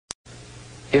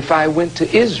if I went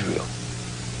to Israel,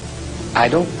 I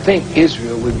don't think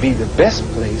Israel would be the best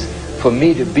place for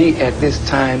me to be at this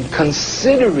time,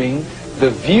 considering the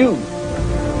view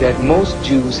that most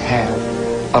Jews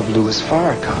have of Louis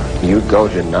Farrakhan. You go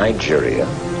to Nigeria,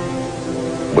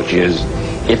 which is,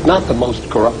 if not the most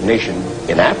corrupt nation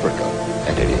in Africa,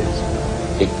 and it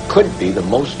is, it could be the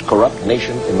most corrupt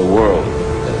nation in the world,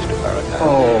 Mr. Farrakhan.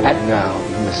 Oh, now,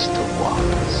 Mr.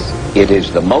 Wallace. It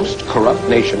is the most corrupt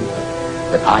nation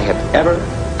that I have ever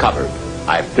covered.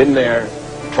 I've been there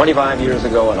 25 years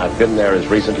ago, and I've been there as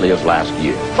recently as last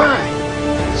year. Fine.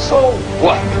 So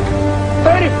what?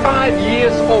 35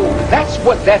 years old. That's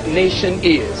what that nation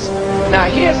is. Now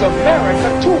here's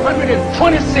America,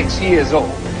 226 years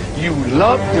old. You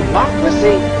love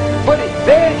democracy, but it's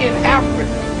there in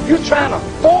Africa. You're trying to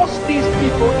force these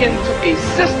people into a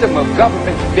system of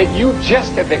government that you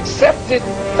just have accepted.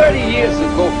 30 years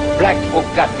ago, black folk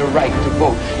got the right to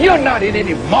vote. You're not in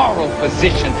any moral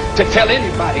position to tell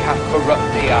anybody how corrupt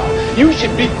they are. You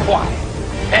should be quiet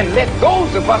and let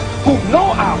those of us who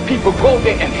know our people go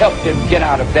there and help them get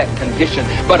out of that condition.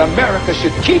 But America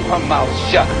should keep her mouth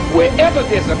shut wherever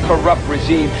there's a corrupt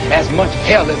regime, as much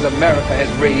hell as America has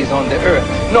raised on the earth.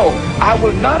 No, I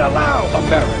will not allow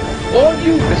America, or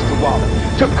you, Mr.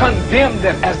 Wallace, to condemn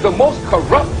them as the most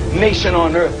corrupt nation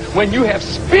on earth when you have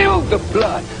spilled the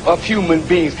blood of human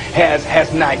beings.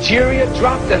 Has Nigeria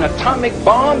dropped an atomic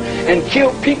bomb and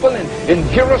killed people in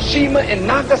Hiroshima and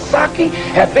Nagasaki?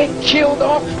 Have they killed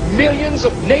off millions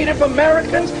of Native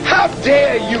Americans? How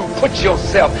dare you put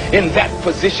yourself in that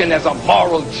position as a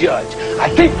moral judge? I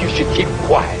think you should keep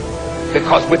quiet,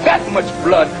 because with that much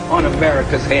blood on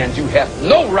America's hands, you have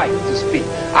no right to speak.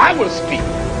 I will speak,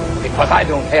 because I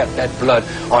don't have that blood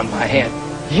on my hand.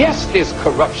 Yes, there's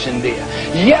corruption there.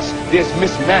 Yes, there's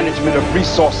mismanagement of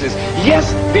resources.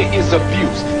 Yes, there is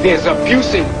abuse. There's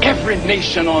abuse in every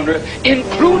nation on earth,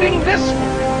 including this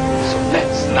one. So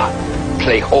let's not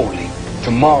play holy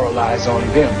to moralize on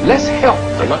them. Let's help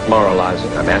them. I'm not moralizing.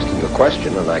 I'm asking a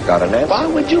question, and I got an answer. Why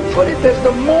would you put it as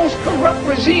the most corrupt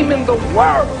regime in the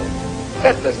world?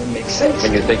 That doesn't make sense.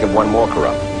 Can you think of one more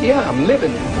corrupt? Yeah, I'm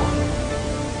living in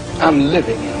one. I'm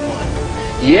living in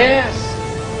one. Yes.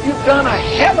 You've done a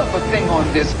hell of a thing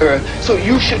on this earth, so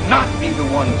you should not be the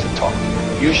one to talk.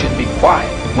 You should be quiet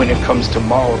when it comes to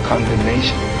moral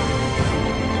condemnation.